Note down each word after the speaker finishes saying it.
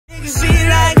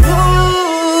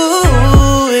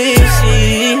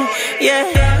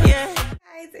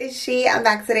She. I'm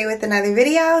back today with another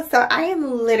video. So I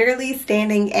am literally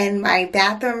standing in my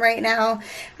bathroom right now.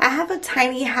 I have a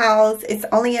tiny house. It's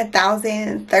only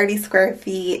 1,030 square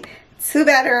feet, 2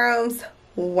 bedrooms,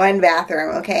 1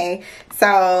 bathroom, okay?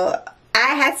 So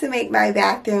I had to make my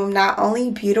bathroom not only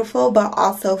beautiful but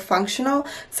also functional.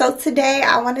 So today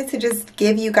I wanted to just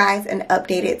give you guys an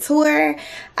updated tour.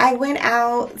 I went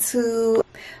out to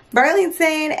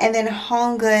Burlington and then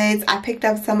Home Goods. I picked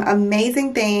up some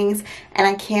amazing things and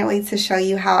I can't wait to show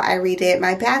you how I redid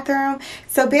my bathroom.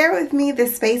 So bear with me,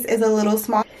 this space is a little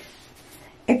small.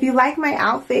 If you like my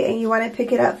outfit and you want to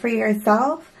pick it up for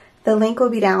yourself, the link will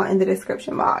be down in the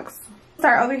description box.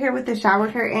 Start over here with the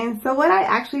shower curtains. So what I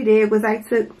actually did was I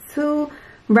took 2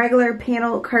 regular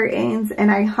panel curtains and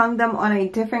I hung them on a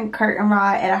different curtain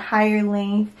rod at a higher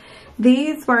length.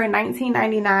 These were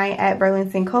 $19.99 at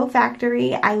Burlington Coat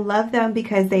Factory. I love them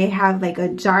because they have like a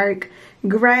dark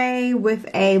gray with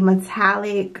a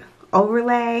metallic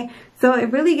overlay. So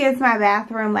it really gives my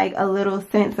bathroom like a little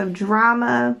sense of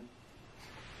drama.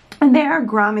 And they are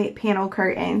grommet panel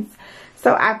curtains.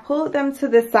 So I pulled them to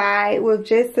the side with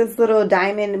just this little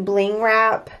diamond bling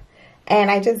wrap.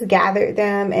 And I just gathered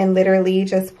them and literally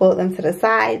just pulled them to the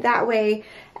side. That way,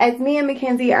 as me and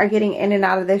Mackenzie are getting in and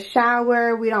out of the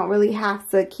shower, we don't really have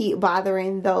to keep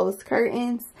bothering those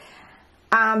curtains.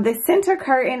 The center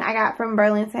curtain I got from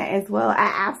Burlington as well.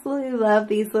 I absolutely love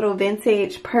these little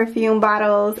vintage perfume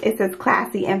bottles. It says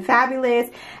classy and fabulous.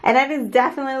 And that is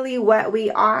definitely what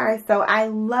we are. So I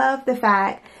love the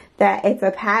fact that it's a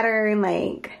pattern.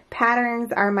 Like,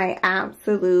 patterns are my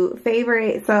absolute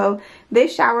favorite. So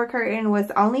this shower curtain was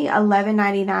only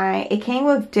 $11.99. It came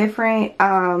with different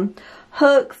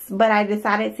hooks, but I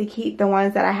decided to keep the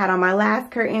ones that I had on my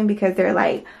last curtain because they're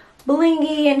like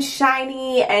blingy and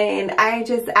shiny, and I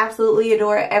just absolutely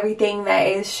adore everything that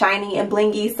is shiny and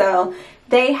blingy, so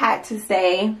they had to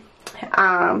stay.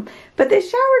 But this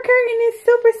shower curtain is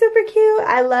super cute.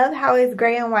 I love how it's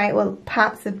gray and white with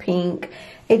pops of pink.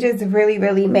 It just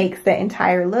really makes the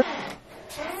entire look.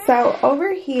 So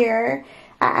over here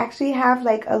I actually have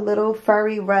like a little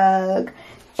furry rug,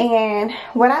 and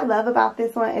what I love about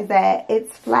this one is that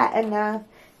it's flat enough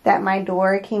that my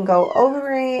door can go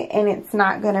over it and it's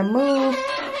not gonna move.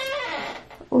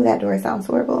 Oh, that door sounds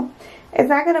horrible. It's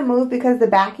not gonna move because the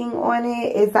backing on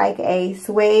it is like a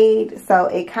suede, so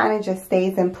it kind of just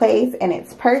stays in place and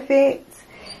it's perfect.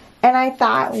 And I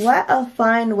thought, what a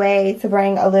fun way to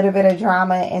bring a little bit of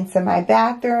drama into my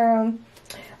bathroom.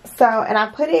 So, and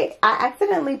I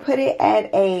accidentally put it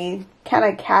at a kind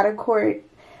of catacord,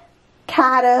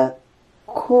 I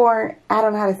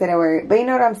don't know how to say that word, but you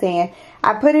know what I'm saying.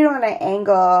 I put it on an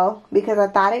angle because I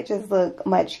thought it just looked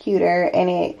much cuter, and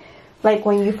it, like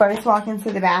when you first walk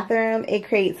into the bathroom, it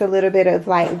creates a little bit of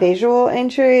like visual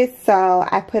interest. So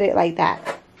I put it like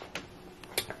that.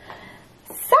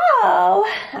 So,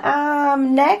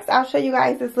 next I'll show you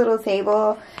guys this little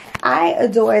table. I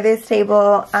adore this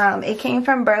table. It came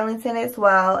from Burlington as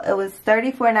well. It was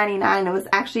 $34.99. It was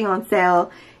actually on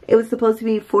sale. It was supposed to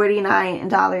be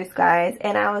 $49, guys.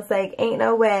 And I was like, ain't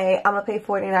no way I'm gonna pay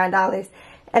 $49.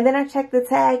 And then I checked the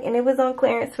tag and it was on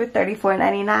clearance for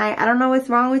 $34.99. I don't know what's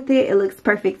wrong with it. It looks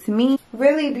perfect to me.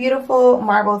 Really beautiful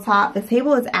marble top. The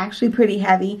table is actually pretty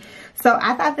heavy. So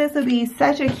I thought this would be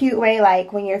such a cute way,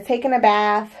 like when you're taking a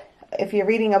bath, if you're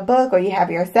reading a book or you have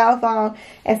your cell phone,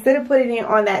 instead of putting it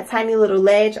on that tiny little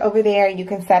ledge over there, you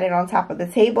can set it on top of the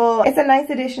table. It's a nice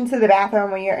addition to the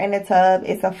bathroom when you're in the tub.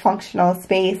 It's a functional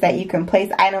space that you can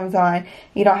place items on.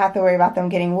 You don't have to worry about them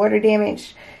getting water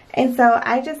damaged. And so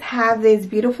I just have this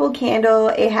beautiful candle.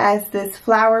 It has this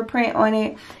flower print on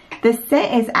it. The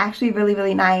scent is actually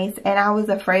really nice, and I was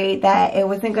afraid that it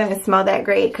wasn't going to smell that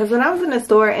great because when I was in the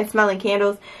store and smelling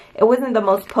candles, it wasn't the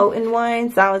most potent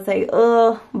one. So I was like,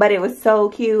 ugh, but it was so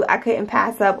cute. I couldn't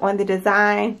pass up on the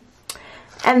design.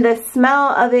 And the smell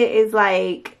of it is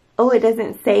like, oh, it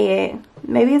doesn't say it.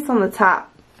 Maybe it's on the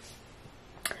top.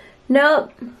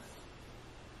 Nope.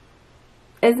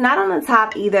 It's not on the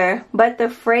top either, but the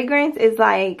fragrance is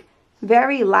like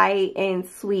very light and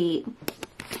sweet.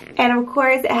 And of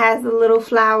course it has a little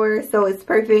flower, so it's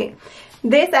perfect.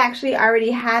 This actually I already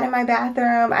had in my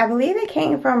bathroom. I believe it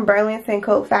came from Burlington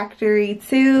Coat Factory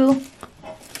too.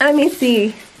 Let me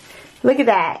see. Look at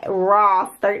that. Raw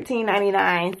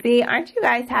 $13.99. See, aren't you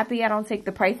guys happy I don't take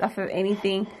the price off of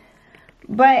anything?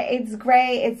 But it's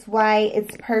gray, it's white,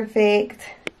 it's perfect.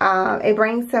 It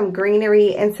brings some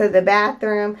greenery into the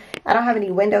bathroom. I don't have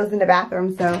any windows in the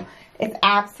bathroom, so it's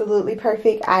absolutely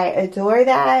perfect. I adore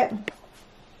that.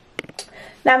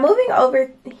 Now moving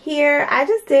over here, I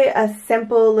just did a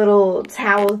simple little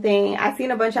towel thing. I've seen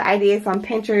a bunch of ideas on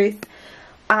Pinterest.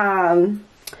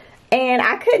 And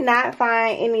I could not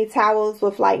find any towels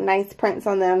with like nice prints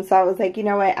on them. So I was like, you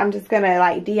know what? I'm just going to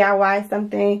like DIY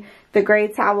something. The gray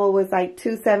towel was like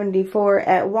 $2.74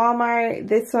 at Walmart.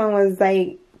 This one was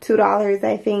like $2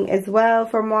 I think as well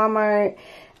from Walmart.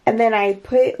 And then I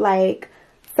put like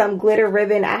some glitter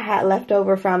ribbon I had left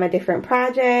over from a different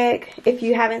project. If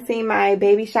you haven't seen my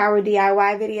baby shower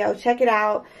DIY video, check it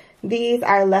out. These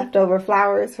are leftover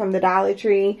flowers from the Dollar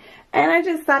Tree. And I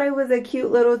just thought it was a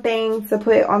cute little thing to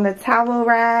put on the towel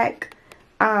rack.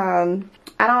 I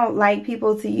don't like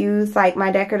people to use like my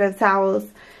decorative towels.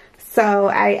 So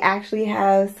I actually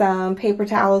have some paper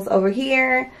towels over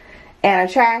here and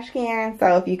a trash can.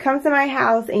 So if you come to my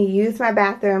house and you use my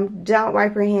bathroom, don't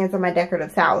wipe your hands on my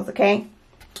decorative towels, okay?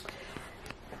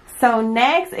 So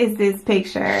next is this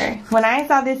picture. When I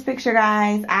saw this picture,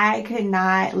 guys, I could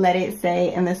not let it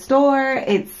stay in the store.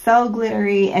 It's so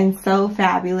glittery and so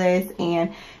fabulous,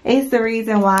 and it's the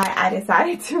reason why I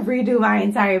decided to redo my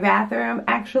entire bathroom,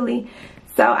 actually.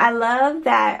 So I love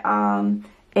that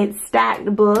it's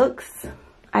stacked books.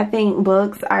 I think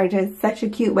books are just such a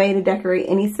cute way to decorate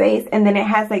any space. And then it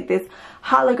has like this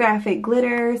holographic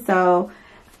glitter, so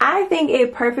I think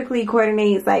it perfectly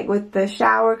coordinates like with the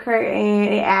shower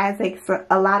curtain. It adds like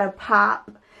a lot of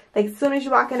pop. Like as soon as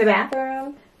you walk in the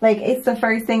bathroom, like it's the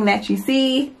first thing that you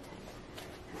see.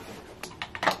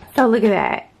 So look at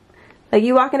that. Like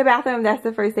you walk in the bathroom, that's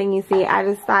the first thing you see. I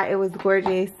just thought it was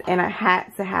gorgeous and I had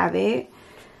to have it.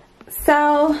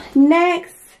 So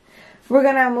next, we're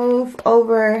gonna move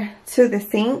over to the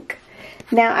sink.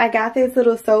 Now, I got this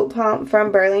little soap pump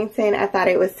from Burlington. I thought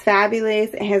it was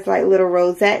fabulous. It has like little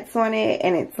rosettes on it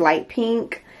and it's light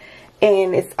pink.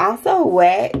 And it's also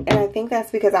wet, and I think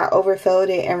that's because I overfilled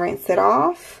it and rinsed it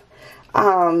off.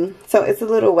 So it's a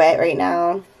little wet right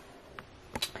now.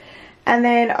 And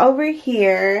then over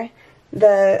here,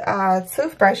 the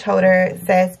toothbrush holder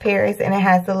says Paris, and it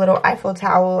has the little Eiffel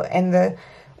towel and the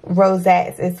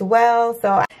rosettes as well.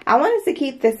 So I wanted to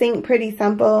keep the sink pretty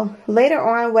simple. Later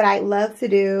on, what I'd love to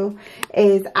do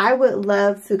is I would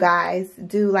love to, guys,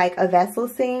 do like a vessel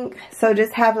sink. So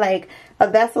just have like a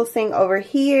vessel sink over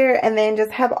here, and then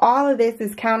just have all of this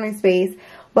as counter space,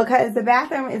 because the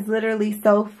bathroom is literally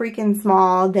so freaking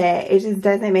small that it just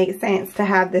doesn't make sense to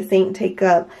have the sink take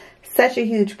up such a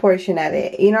huge portion of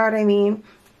it. You know what I mean?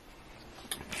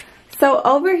 So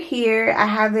over here, I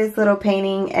have this little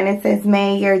painting, and it says,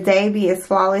 "May your day be as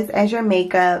flawless as your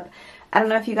makeup." I don't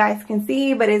know if you guys can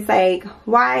see, but it's like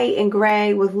white and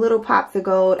gray with little pops of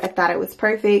gold. I thought it was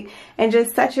perfect, and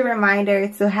just such a reminder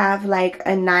to have like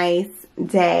a nice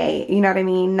day. You know what I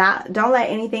mean? Don't let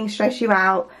anything stress you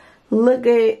out. Look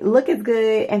good, look as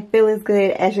good, and feel as good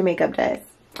as your makeup does.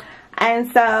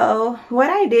 And so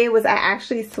what I did was I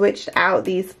actually switched out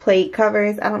these plate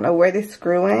covers. I don't know where the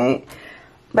screw went,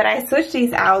 but I switched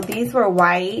these out. These were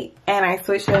white, and I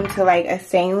switched them to like a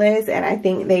stainless, and I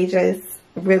think they just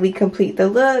really complete the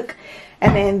look.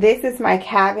 And then this is my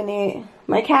cabinet.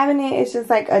 My cabinet is just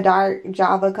like a dark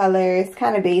Java color. It's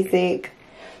kind of basic.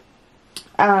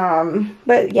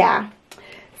 But yeah.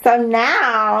 So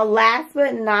now, last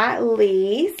but not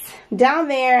least, down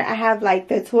there I have like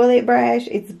the toilet brush.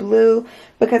 It's blue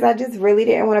because I just really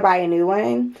didn't want to buy a new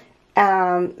one.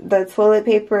 The toilet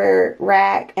paper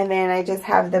rack, and then I just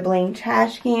have the bling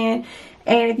trash can.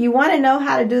 And if you want to know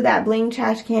how to do that bling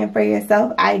trash can for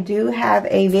yourself, I do have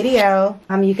a video.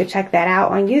 You can check that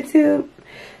out on YouTube.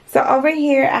 So over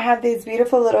here I have this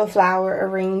beautiful little flower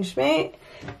arrangement,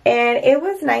 and it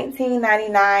was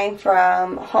 $19.99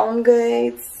 from Home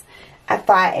Goods. I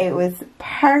thought it was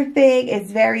perfect. It's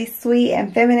very sweet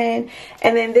and feminine.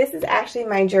 And then this is actually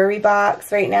my jewelry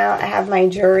box. Right now I have my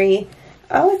jewelry.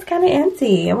 Oh, it's kind of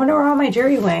empty. I wonder where all my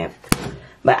jewelry went.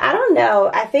 But I don't know.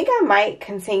 I think I might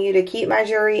continue to keep my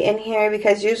jewelry in here,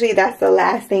 because usually that's the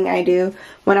last thing I do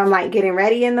when I'm like getting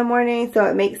ready in the morning. So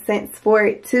it makes sense for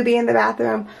it to be in the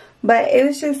bathroom. But it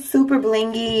was just super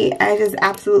blingy. I just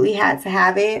absolutely had to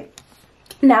have it.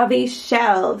 Now these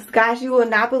shelves, guys, you will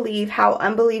not believe how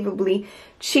unbelievably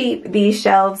cheap these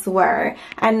shelves were.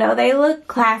 I know they look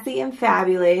classy and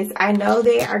fabulous. I know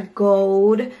they are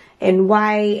gold and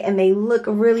white, and they look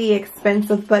really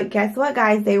expensive, but guess what,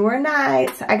 guys? They were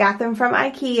not. I got them from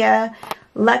IKEA.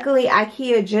 Luckily,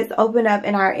 IKEA just opened up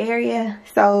in our area,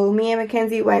 so me and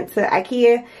Mackenzie went to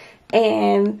IKEA,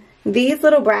 and these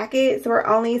little brackets were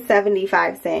only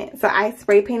 75 cents. So I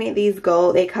spray painted these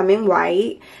gold. They come in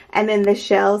white, and then the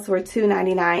shelves were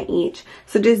 $2.99 each.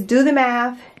 So just do the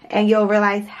math, and you'll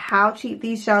realize how cheap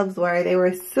these shelves were. They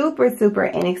were super, super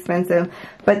inexpensive,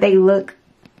 but they look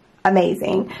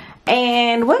amazing.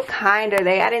 And what kind are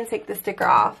they? I didn't take the sticker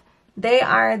off. They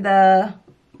are the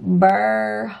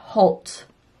Berholt.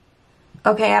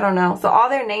 Okay, I don't know. So all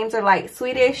their names are like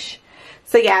Swedish.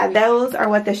 So yeah, those are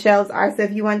what the shelves are. So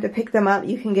if you want to pick them up,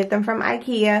 you can get them from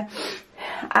IKEA.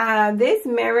 This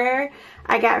mirror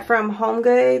I got from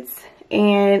HomeGoods,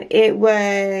 and it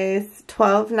was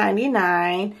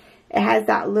 $12.99. It has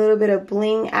that little bit of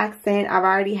bling accent. I've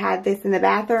already had this in the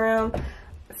bathroom.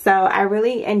 So I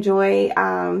really enjoy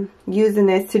using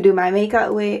this to do my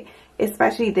makeup with,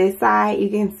 especially this side. You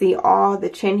can see all the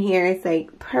chin hair. It's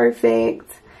like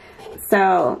perfect.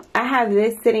 So I have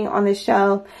this sitting on the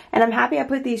shelf, and I'm happy I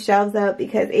put these shelves up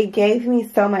because it gave me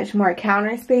so much more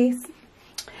counter space.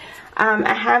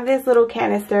 I have this little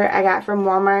canister I got from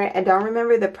Walmart. I don't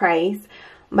remember the price,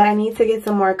 but I need to get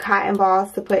some more cotton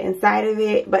balls to put inside of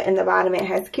it. But in the bottom it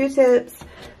has Q-tips.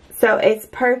 So it's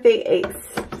perfect. It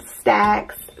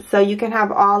stacks, so you can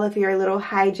have all of your little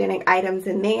hygienic items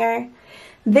in there.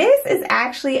 This is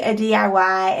actually a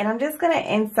DIY, and I'm just going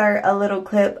to insert a little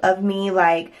clip of me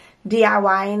like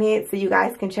DIYing it so you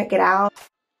guys can check it out.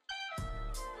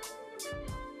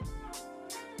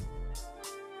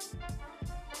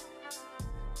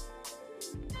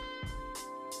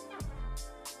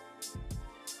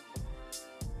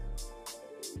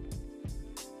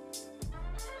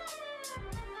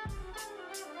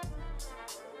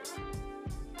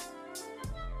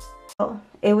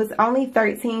 It was only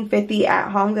 $13.50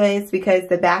 at HomeGoods because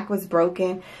the back was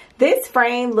broken. This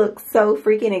frame looks so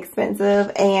freaking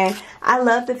expensive, and I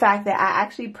love the fact that I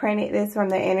actually printed this from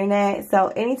the internet. So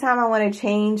anytime I want to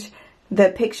change the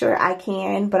picture, I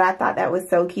can. But I thought that was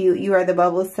so cute. You are the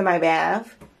bubbles to my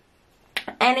bath.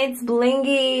 And it's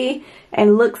blingy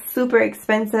and looks super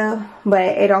expensive, but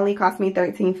it only cost me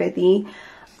 $13.50.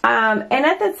 And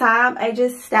at the time, I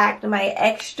just stacked my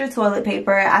extra toilet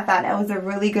paper. I thought that was a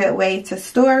really good way to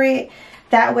store it.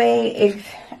 That way,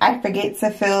 if I forget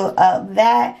to fill up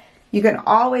that, you can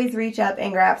always reach up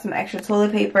and grab some extra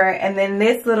toilet paper. And then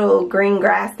this little green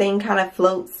grass thing kind of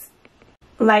floats.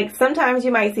 Like sometimes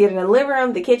you might see it in the living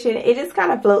room, the kitchen. It just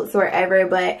kind of floats wherever.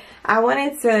 But I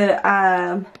wanted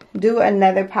to do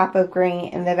another pop of green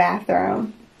in the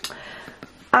bathroom.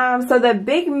 So the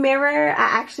big mirror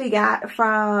I actually got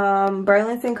from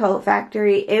Burlington Coat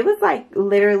Factory. It was like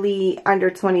literally under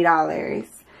 $20.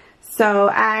 So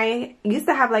I used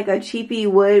to have like a cheapy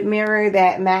wood mirror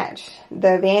that matched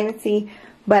the vanity,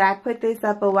 but I put this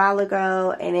up a while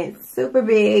ago, and it's super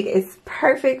big. It's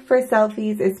perfect for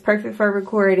selfies. It's perfect for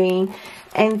recording.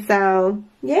 And so,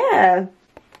 yeah.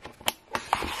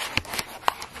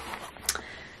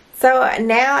 So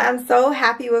now I'm so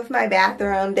happy with my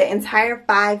bathroom. The entire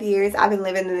 5 years I've been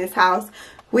living in this house,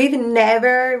 we've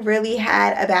never really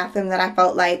had a bathroom that I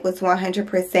felt like was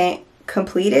 100%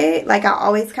 completed. Like I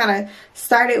always kind of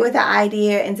started with an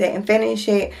idea and didn't finish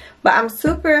it. But I'm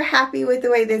super happy with the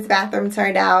way this bathroom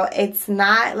turned out. It's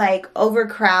not like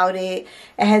overcrowded.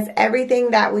 It has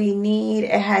everything that we need.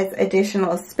 It has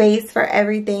additional space for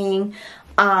everything.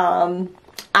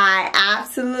 I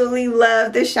absolutely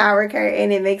love the shower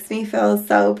curtain. It makes me feel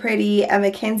so pretty. And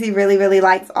Mackenzie really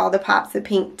likes all the pops of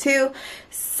pink too.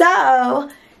 So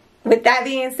with that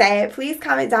being said, please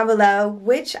comment down below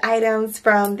which items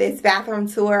from this bathroom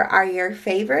tour are your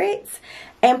favorites.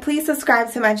 And please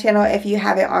subscribe to my channel if you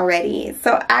haven't already.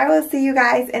 So I will see you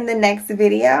guys in the next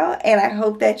video. And I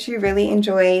hope that you really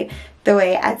enjoyed the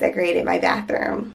way I decorated my bathroom.